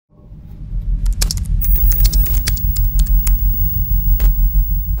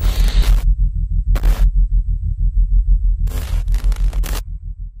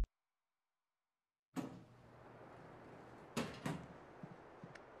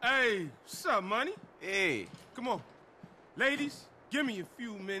Hey, what's up, money? Hey. Come on. Ladies, give me a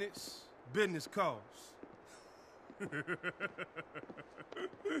few minutes. Business calls.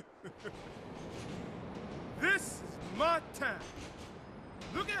 This is my town.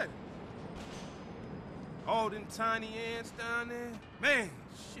 Look at it. All them tiny ants down there. Man,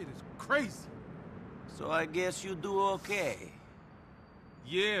 shit is crazy. So I guess you do okay.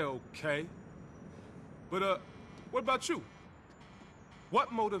 Yeah, okay. But, what about you? What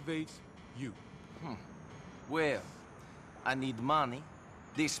motivates you? Well, I need money.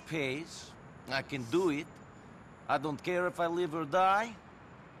 This pays. I can do it. I don't care if I live or die.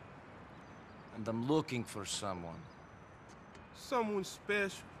 And I'm looking for someone. Someone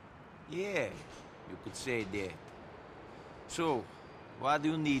special? Yeah, you could say that. So, why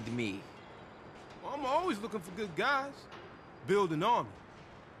do you need me? Well, I'm always looking for good guys. Build an army.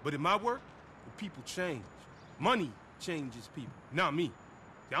 But in my work, the people change. Money changes people, not me.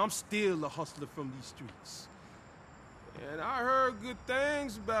 I'm still a hustler from these streets. And I heard good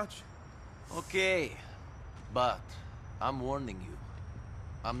things about you. Okay, but I'm warning you.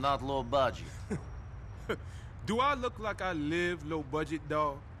 I'm not low budget. Do I look like I live low budget,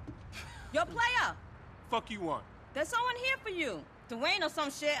 dog? Yo, player! Fuck you want? There's someone here for you. Dwayne or some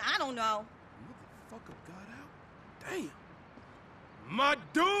shit, I don't know. Motherfucker got out? Damn. My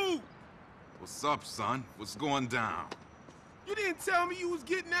dude! What's up, son? What's going down? You didn't tell me you was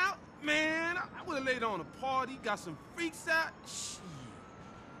getting out? Man, I would've laid on a party, got some freaks out. Shit.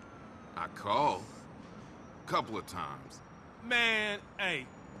 I called. Couple of times. Man, hey,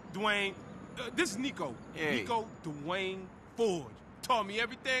 Dwayne, this is Nico. Hey. Nico Dwayne Forge. Taught me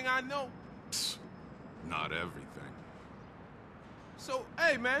everything I know. Not everything. So,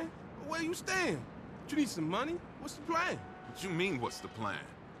 hey, man, where you staying? You need some money? What's the plan? What you mean, what's the plan?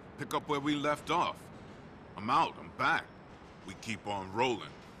 Pick up where we left off. I'm out, I'm back. We keep on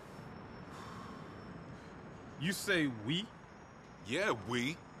rolling. You say we? Yeah,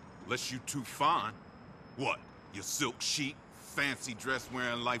 we. Unless you too fine. What? Your silk sheet, fancy dress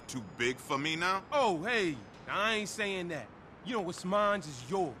wearing life too big for me now? Oh, hey, I ain't saying that. You know what's mine is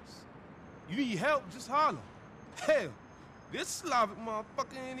yours. You need help, just holler. Hell, this Slavic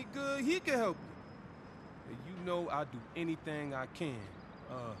motherfucker any good, he can help you. And you know I do anything I can.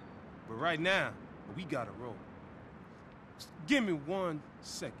 But right now, we gotta roll. Just give me 1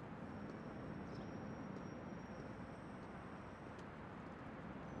 second.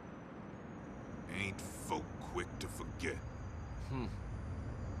 Ain't folk quick to forget.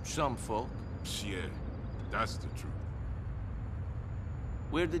 Some folk. Yeah, that's the truth.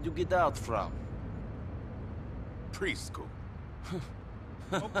 Where did you get out from? Preschool.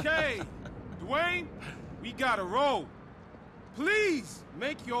 Okay, Dwayne, we gotta roll. Please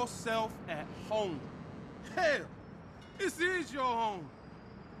make yourself at home. Hell, this is your home.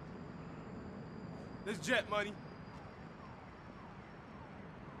 Let's jet, money.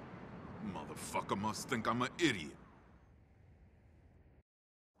 Motherfucker must think I'm an idiot.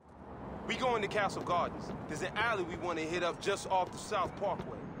 We going to Castle Gardens. There's an alley we want to hit up just off the South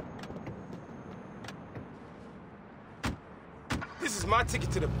Parkway. This is my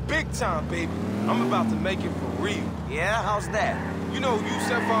ticket to the big time, baby. I'm about to make it for real. Yeah, how's that? You know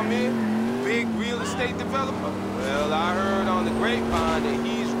Yusef Amir, the big real estate developer? Well, I heard on the grapevine that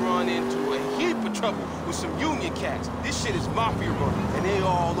he's run into a heap of trouble with some union cats. This shit is mafia run, and they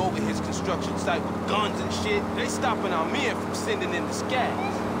all over his construction site with guns and shit. They stopping Amir from sending in the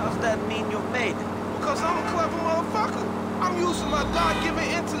scabs. How's that mean you made it? Because I'm a clever motherfucker. I'm using my God-given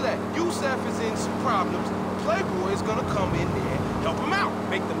intellect. Yusef is in some problems. Playboy is gonna come in there, help him out,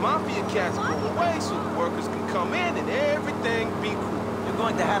 make the mafia cats go away so the workers can come in and everything be cool. You're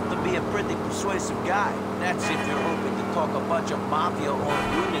going to have to be a pretty persuasive guy. That's if you're hoping to talk a bunch of mafia or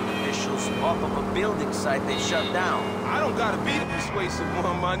union officials off of a building site they shut down. I don't gotta be the persuasive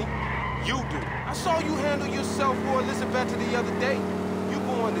one, money. You do. I saw you handle yourself for Elizabeth the other day. You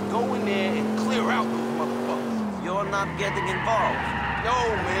going to go in there and clear out those motherfuckers. You're not getting involved.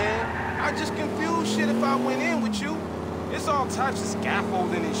 No, man. I just confuse shit if I went in with you. It's all types of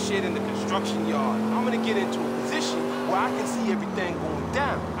scaffolding and shit in the construction yard. I'm gonna get into a position where I can see everything going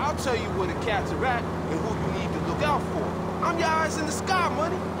down. I'll tell you where the cats are at and who you need to look out for. I'm your eyes in the sky,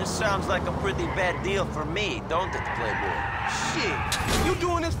 money. This sounds like a pretty bad deal for me, don't it, Playboy? Shit, you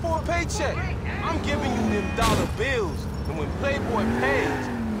doing this for a paycheck. I'm giving you them dollar bills. And when Playboy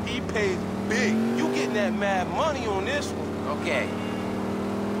pays, he pays big. You getting that mad money on this one. Okay.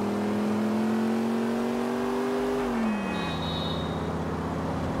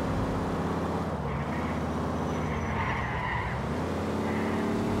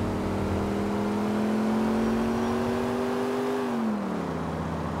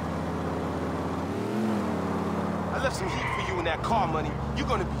 left some heat for you in that car, money. You're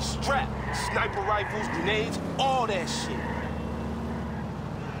gonna be strapped. Sniper rifles, grenades, all that shit.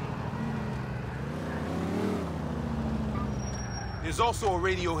 There's also a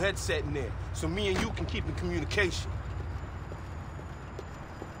radio headset in there, so me and you can keep in communication.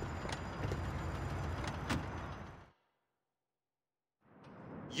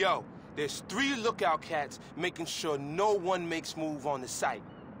 Yo, there's 3 lookout cats making sure no one makes move on the site.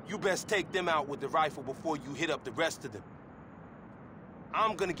 You best take them out with the rifle before you hit up the rest of them.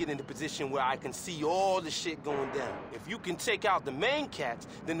 I'm gonna get in a position where I can see all the shit going down. If you can take out the main cats,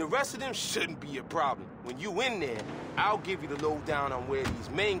 then the rest of them shouldn't be a problem. When you in there, I'll give you the lowdown on where these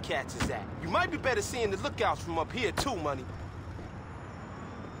main cats is at. You might be better seeing the lookouts from up here too, money.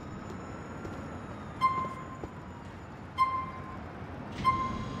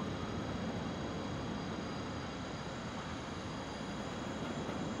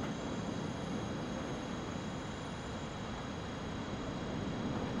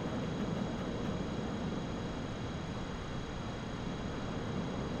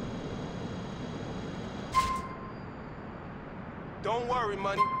 Don't worry,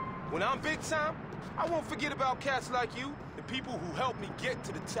 money. When I'm big time, I won't forget about cats like you, the people who helped me get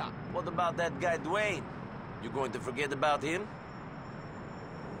to the top. What about that guy Dwayne? You going to forget about him?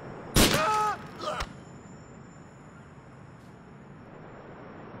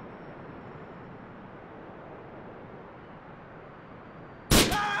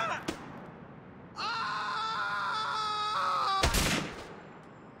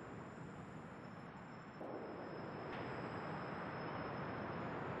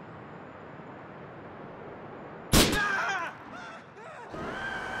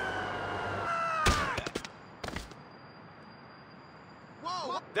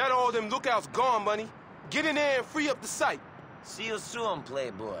 That all them lookouts gone, money. Get in there and free up the site. See you soon,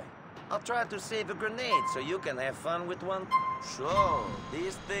 playboy. I'll try to save a grenade so you can have fun with one. So,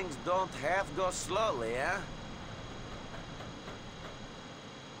 these things don't have to go slowly, eh?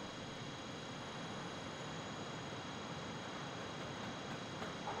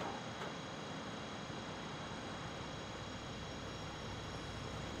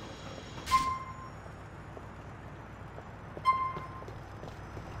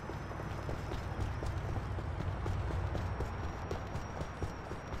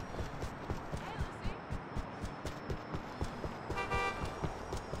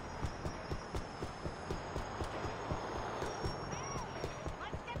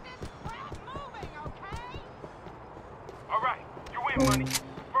 Money.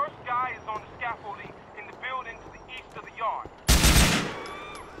 First guy is on the scaffolding in the building to the east of the yard.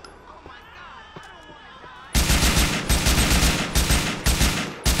 Oh my God, I don't want to die.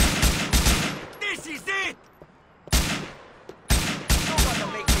 This is it! Don't want to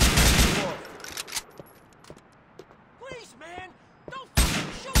make me you off. Please, man, don't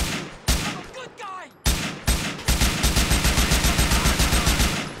fucking shoot me. I'm a good guy.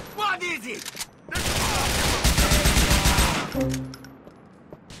 What is it?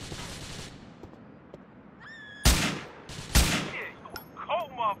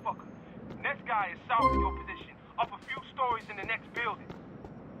 Motherfucker. Next guy is south of your position, up a few stories in the next building.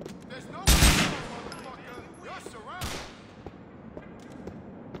 There's no way, motherfucker. You're surrounded.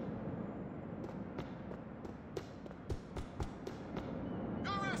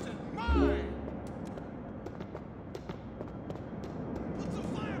 Your ass is mine. Put some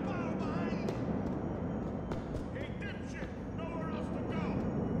firepower behind you. Hey, dipshit. Nowhere else to go.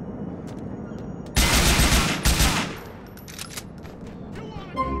 You wanna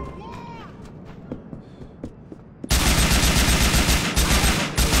go to war?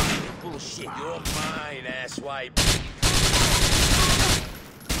 Bullshit, You're mine, asswipe.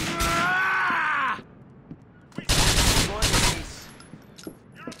 You're a pain in the balls,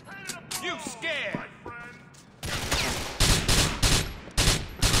 You scared? my friend.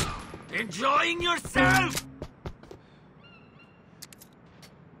 enjoying yourself?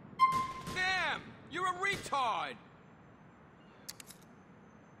 Damn! You're a retard!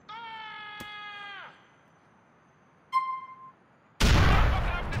 Fucking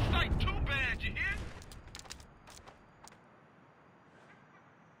up this site too bad, you hear?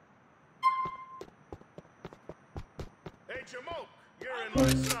 Hey, Jamoke, you're in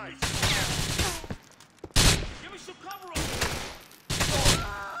my sights. Give me some cover over there.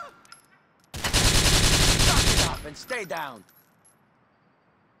 Suck it up and stay down.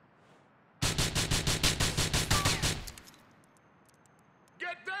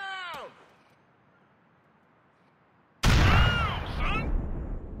 Get down! Down, son!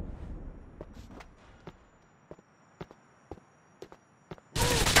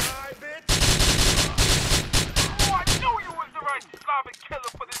 Die, bitch! What?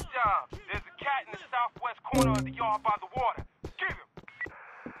 corner of the yard by the water. Get him!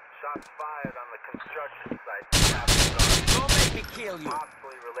 Shots fired on the construction site. Don't make me kill you.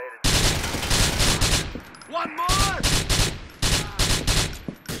 Possibly related to... One more!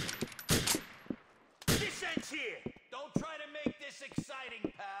 This ends here. Don't try to make this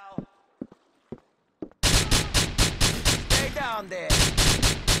exciting, pal. Stay down there.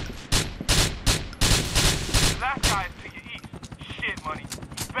 The last guy is to your east. Shit, money.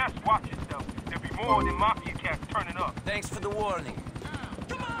 You best watch yourself. There'll be more than mafia cats turning up. Thanks for the warning.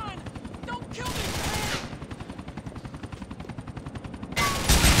 Come on! Don't kill me, man!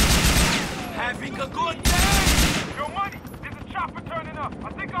 Having a good day! Yo, money, there's a chopper turning up. I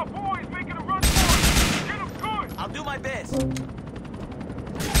think our boy is making a run for it. Get him good. I'll do my best.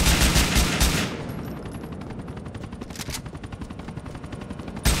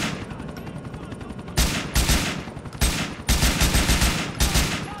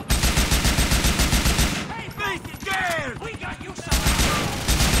 Hey, Be scared! we got you some!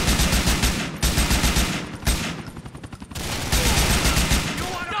 You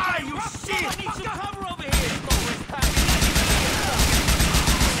wanna die, you shit! Need some cover over here!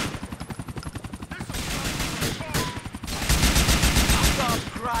 Stop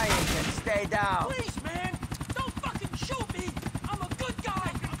crying and stay down. Please, man! Don't fucking shoot me! I'm a good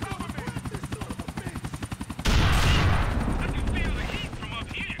guy! I can feel the heat from up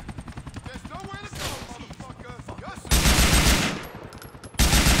here. There's nowhere to go, motherfucker. Yes,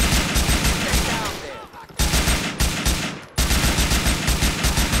 Stay down there.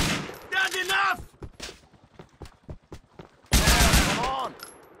 That's enough! Come on!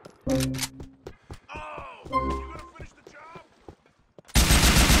 Oh!